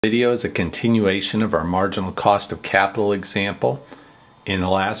Video is a continuation of our marginal cost of capital example. In the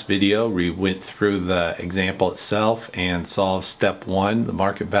last video we went through the example itself and solved step 1, the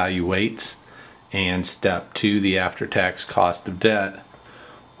market value weights, and step 2, the after-tax cost of debt.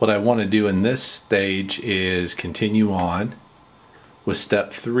 What I want to do in this stage is continue on with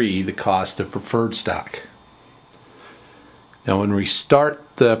step 3, the cost of preferred stock. Now when we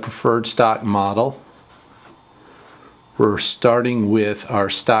start the preferred stock model, we're starting with our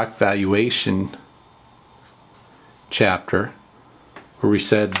stock valuation chapter, where we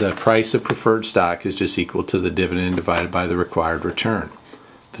said the price of preferred stock is just equal to the dividend divided by the required return,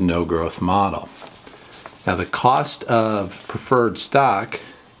 the no growth model. Now the cost of preferred stock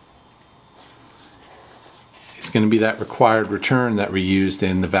is going to be that required return that we used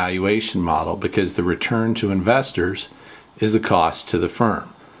in the valuation model, because the return to investors is the cost to the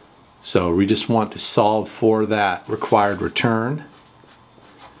firm. So we just want to solve for that required return,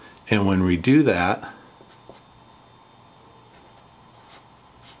 and when we do that,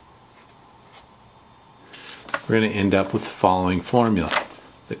 we're going to end up with the following formula.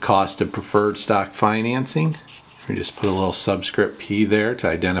 The cost of preferred stock financing, we just put a little subscript P there to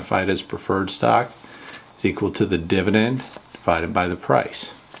identify it as preferred stock, is equal to the dividend divided by the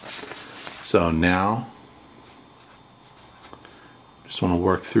price. So now just want to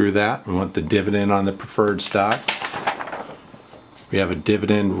work through that. We want the dividend on the preferred stock. We have a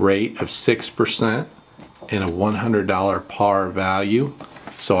dividend rate of 6% and a $100 par value.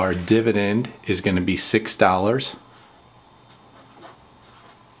 So our dividend is going to be $6,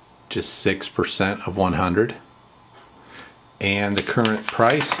 just 6% of 100. And the current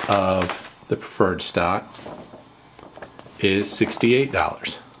price of the preferred stock is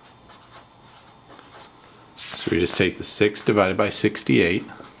 $68. So we just take the 6 divided by 68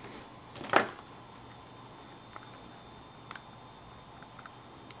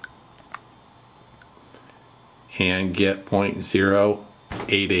 and get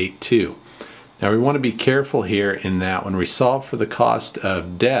 0.0882. Now we want to be careful here in that when we solve for the cost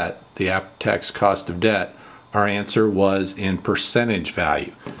of debt, the after-tax cost of debt, our answer was in percentage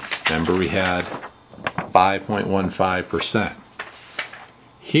value. Remember, we had 5.15%.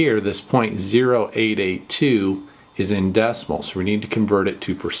 Here, this 0.0882 is in decimals, so we need to convert it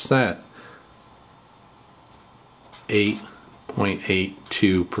to percent.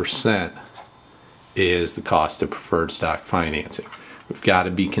 8.82% is the cost of preferred stock financing. We've got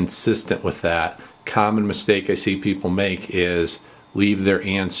to be consistent with that. Common mistake I see people make is leave their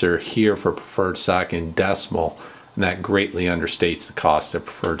answer here for preferred stock in decimal, and that greatly understates the cost of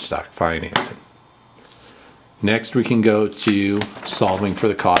preferred stock financing. Next we can go to solving for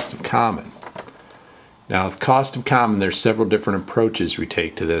the cost of common. Now with cost of common, there's several different approaches we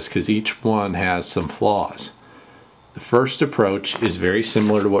take to this because each one has some flaws. The first approach is very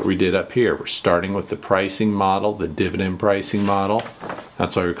similar to what we did up here. We're starting with the pricing model, the dividend pricing model.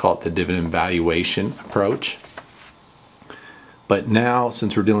 That's why we call it the dividend valuation approach. But now,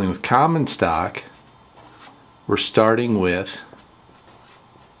 since we're dealing with common stock, we're starting with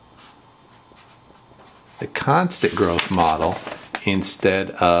the constant growth model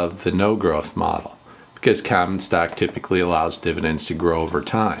instead of the no growth model, because common stock typically allows dividends to grow over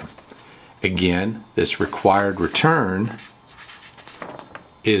time. Again, this required return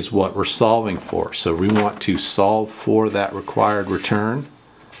is what we're solving for. So we want to solve for that required return,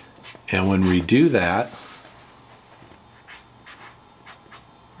 and when we do that,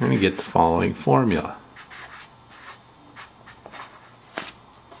 we're going to get the following formula.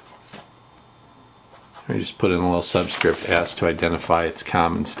 We just put in a little subscript S to identify its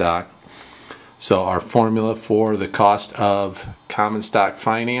common stock. So our formula for the cost of common stock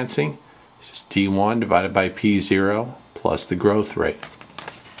financing is just D1 divided by P0 plus the growth rate.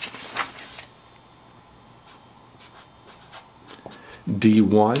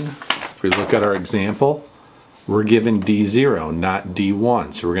 D1, if we look at our example, we're given D0, not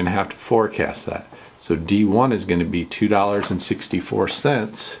D1, so we're going to have to forecast that. So D1 is going to be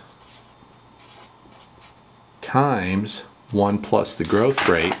 $2.64 times 1 plus the growth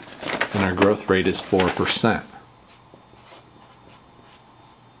rate, and our growth rate is 4%.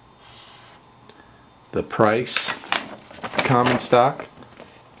 The price of common stock,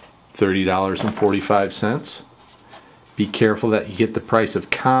 $30.45. Be careful that you get the price of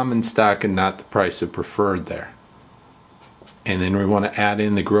common stock and not the price of preferred there. And then we want to add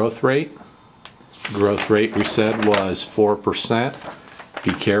in the growth rate. Growth rate we said was 4%.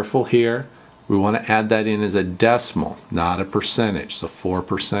 Be careful here. We want to add that in as a decimal, not a percentage. So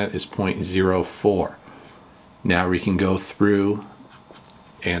 4% is 0.04. Now we can go through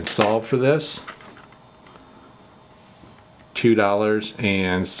and solve for this.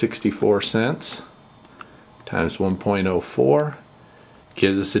 $2.64 times 1.04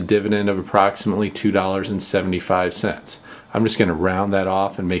 gives us a dividend of approximately $2.75. I'm just going to round that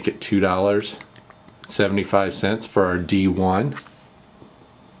off and make it $2.75 for our D1.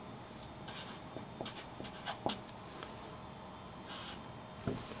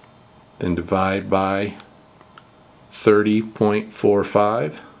 Then divide by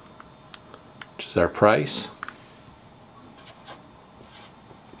 30.45, which is our price.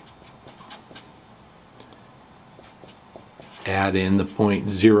 Add in the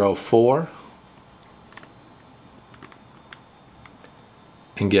 0.04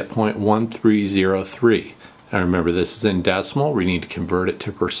 and get 0.1303. Now remember, this is in decimal. We need to convert it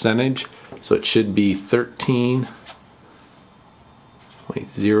to percentage, so it should be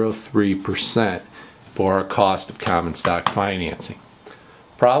 13.03% for our cost of common stock financing.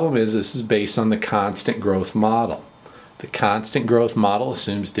 Problem is, this is based on the constant growth model. The constant growth model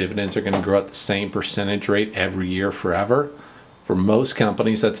assumes dividends are going to grow at the same percentage rate every year forever. For most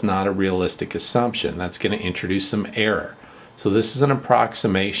companies, that's not a realistic assumption. That's going to introduce some error. So this is an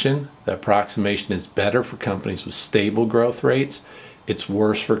approximation. The approximation is better for companies with stable growth rates. It's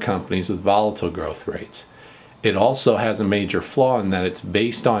worse for companies with volatile growth rates. It also has a major flaw in that it's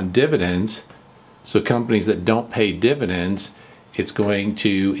based on dividends. So companies that don't pay dividends, it's going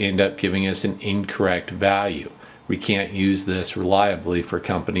to end up giving us an incorrect value. We can't use this reliably for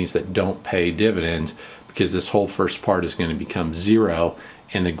companies that don't pay dividends, because this whole first part is going to become zero,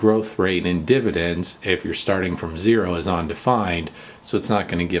 and the growth rate in dividends, if you're starting from zero, is undefined, so it's not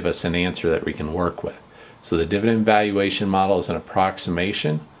going to give us an answer that we can work with. So the dividend valuation model is an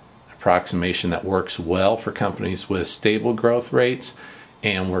approximation that works well for companies with stable growth rates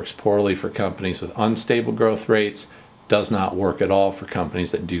and works poorly for companies with unstable growth rates, does not work at all for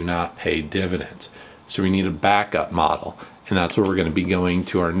companies that do not pay dividends. So we need a backup model, and that's where we're going to be going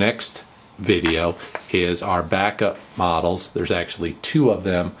to our next video, is our backup models. There's actually two of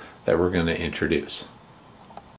them that we're going to introduce.